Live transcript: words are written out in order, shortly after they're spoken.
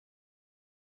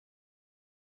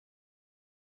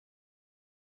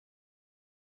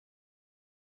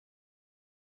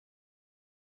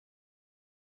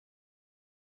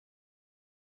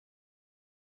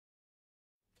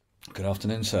Good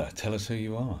afternoon, sir. Tell us who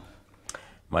you are.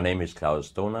 My name is Klaus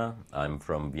Dona. I'm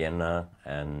from Vienna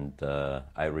and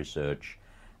I research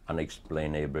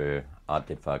unexplainable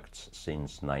artifacts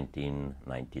since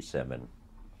 1997.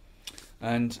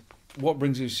 And what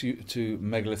brings you to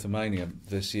Megalithomania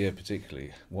this year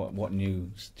particularly? What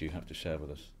news do you have to share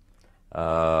with us?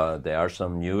 There are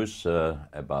some news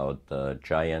about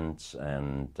giants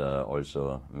and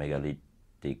also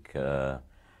megalithic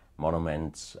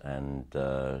monuments and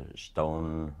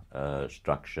stone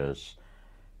structures,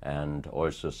 and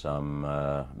also some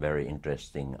very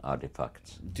interesting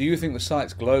artifacts. Do you think the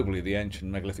sites globally, the ancient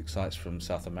megalithic sites from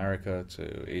South America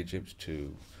to Egypt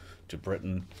to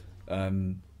Britain,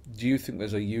 do you think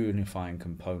there's a unifying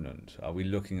component? Are we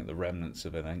looking at the remnants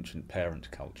of an ancient parent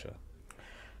culture?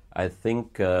 I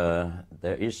think there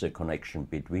is a connection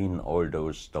between all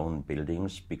those stone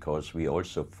buildings, because we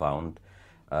also found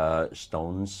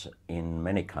stones in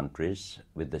many countries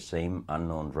with the same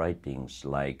unknown writings,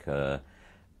 like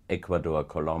Ecuador,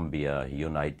 Colombia,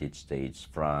 United States,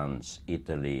 France,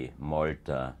 Italy,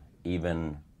 Malta,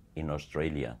 even in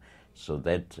Australia. So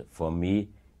that, for me,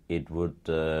 it would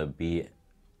be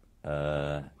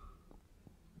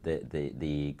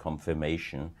the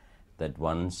confirmation that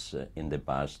once in the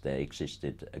past there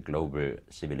existed a global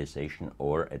civilization,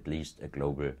 or at least a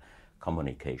global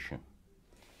communication.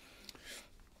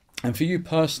 And for you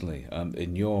personally,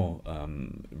 in your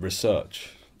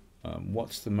research,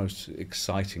 what's the most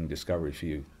exciting discovery for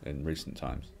you in recent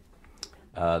times?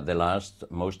 The last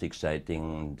most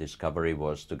exciting discovery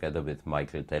was, together with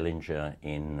Michael Dellinger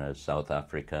in South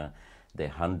Africa, the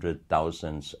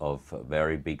 100,000s of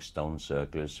very big stone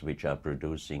circles which are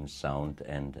producing sound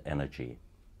and energy.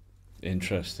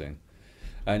 Interesting.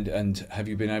 And have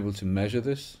you been able to measure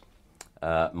this?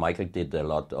 Michael did a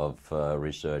lot of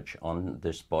research on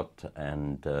the spot,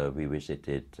 and we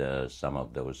visited some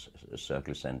of those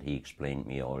circles, and he explained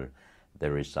me all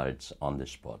the results on the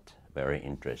spot. Very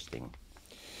interesting.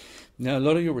 Now, a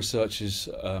lot of your research is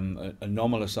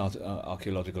anomalous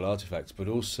archaeological artifacts, but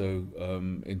also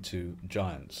into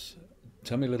giants.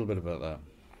 Tell me a little bit about that.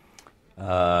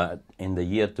 In the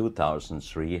year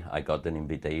 2003, I got an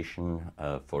invitation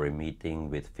for a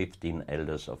meeting with 15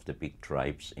 elders of the big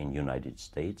tribes in United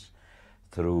States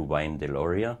through Wine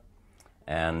Deloria.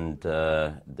 And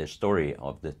the story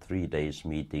of the 3 days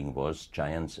meeting was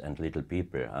giants and little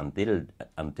people.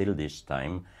 Until this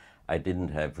time, I didn't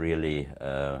have really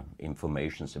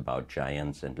informations about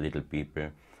giants and little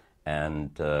people.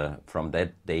 And from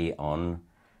that day on,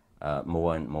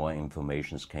 more and more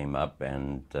informations came up,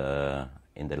 and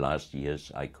in the last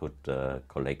years I could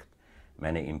collect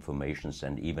many informations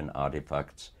and even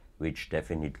artifacts which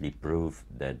definitely prove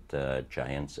that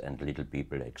giants and little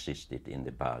people existed in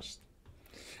the past.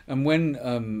 And when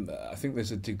I think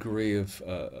there's a degree of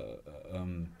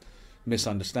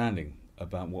misunderstanding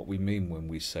about what we mean when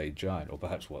we say giant, or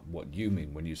perhaps what you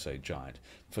mean when you say giant.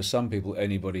 For some people,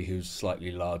 anybody who's slightly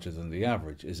larger than the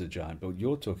average is a giant, but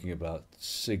you're talking about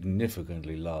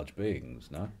significantly large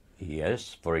beings, no?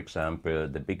 Yes, for example,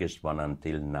 the biggest one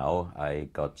until now, I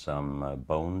got some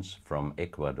bones from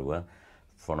Ecuador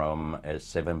from a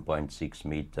 7.6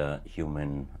 meter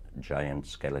human giant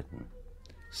skeleton.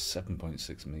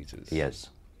 7.6 meters?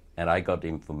 Yes, and I got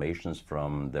informations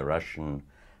from the Russian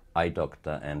eye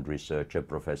doctor and researcher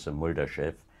Professor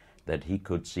Muldashev that he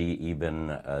could see even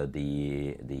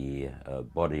the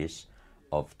bodies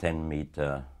of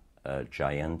 10-meter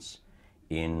giants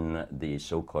in the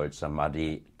so-called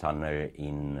Samadhi tunnel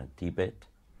in Tibet,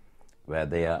 where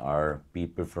there are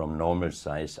people from normal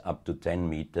size up to 10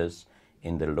 meters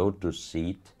in the lotus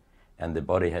seat, and the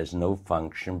body has no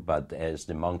function, but as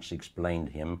the monks explained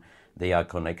him, they are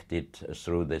connected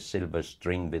through the silver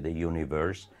string with the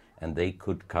universe, and they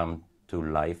could come to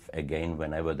life again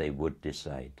whenever they would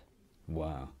decide.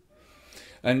 Wow.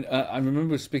 And I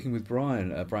remember speaking with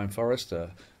Brian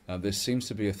Forrester. There seems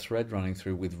to be a thread running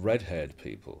through with red-haired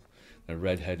people. The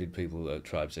red-headed people,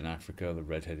 tribes in Africa, the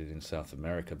red-headed in South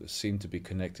America, that seem to be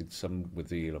connected, some with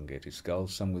the elongated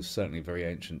skulls, some with certainly very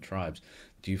ancient tribes.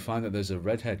 Do you find that there's a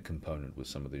red-head component with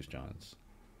some of these giants?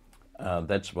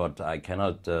 That's what I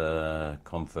cannot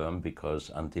confirm, because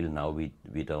until now we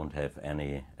don't have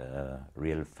any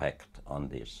real fact on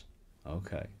this.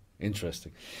 Okay,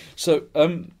 interesting. So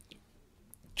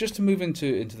just to move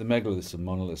into the megaliths and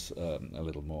monoliths a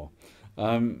little more,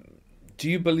 do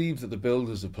you believe that the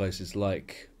builders of places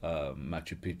like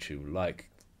Machu Picchu,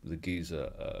 like the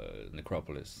Giza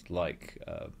necropolis, like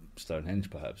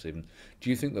Stonehenge perhaps even, do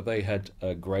you think that they had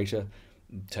a greater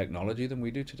technology than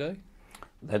we do today?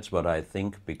 That's what I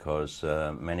think, because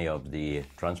many of the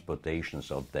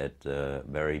transportations of that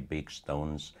very big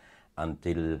stones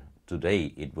until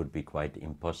today it would be quite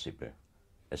impossible,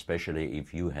 especially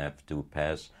if you have to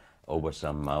pass over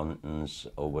some mountains,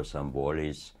 over some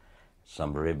valleys,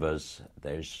 some rivers.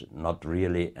 There's not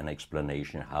really an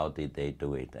explanation how did they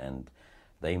do it, and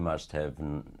they must have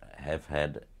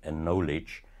had a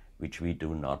knowledge which we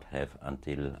do not have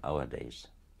until our days.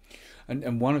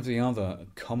 And one of the other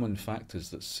common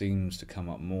factors that seems to come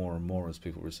up more and more as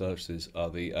people research this are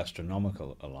the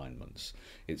astronomical alignments.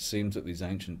 It seems that these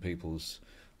ancient peoples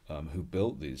who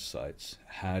built these sites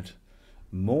had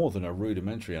more than a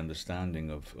rudimentary understanding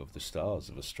of the stars,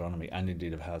 of astronomy, and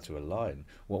indeed of how to align.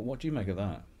 What do you make of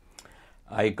that?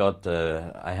 I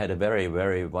had a very,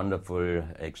 very wonderful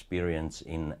experience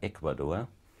in Ecuador,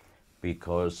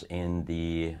 because in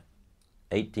the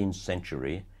 18th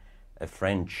century, a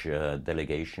French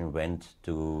delegation went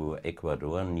to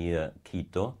Ecuador near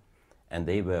Quito, and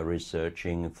they were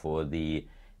researching for the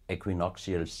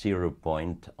equinoctial zero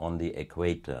point on the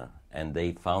equator, and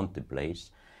they found the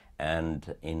place.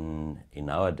 And in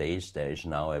our days, there is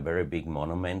now a very big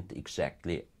monument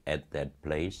exactly at that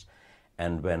place.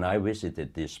 And when I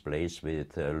visited this place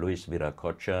with Luis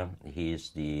Viracocha, he is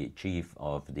the chief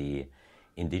of the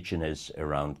indigenous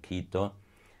around Quito,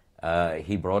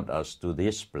 he brought us to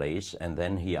this place, and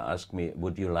then he asked me,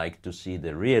 would you like to see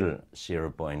the real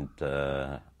zero point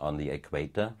on the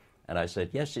equator? And I said,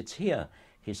 yes, it's here.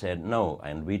 He said, no.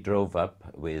 And we drove up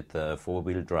with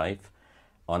four-wheel drive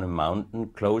on a mountain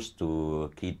close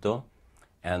to Quito,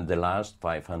 and the last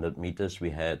 500 meters we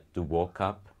had to walk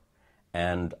up.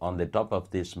 And on the top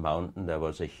of this mountain there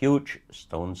was a huge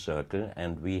stone circle,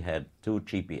 and we had 2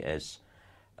 GPS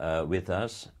with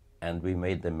us, and we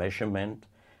made the measurement,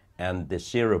 and the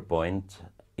zero point,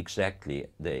 exactly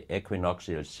the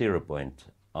equinoctial zero point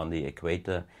on the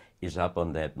equator, is up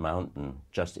on that mountain,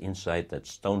 just inside that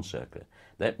stone circle.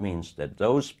 That means that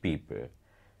those people,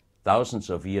 thousands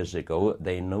of years ago,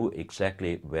 they knew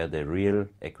exactly where the real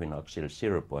equinoctial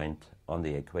zero point on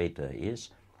the equator is.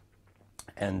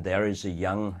 And there is a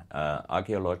young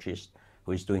archaeologist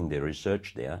who is doing the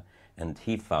research there, and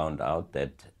he found out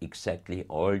that exactly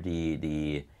all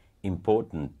the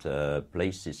important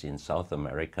places in South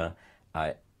America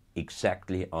are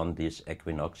exactly on these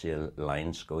equinoctial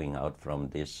lines going out from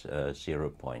this zero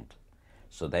point.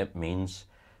 So that means,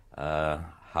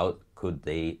 how could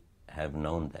they have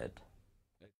known that?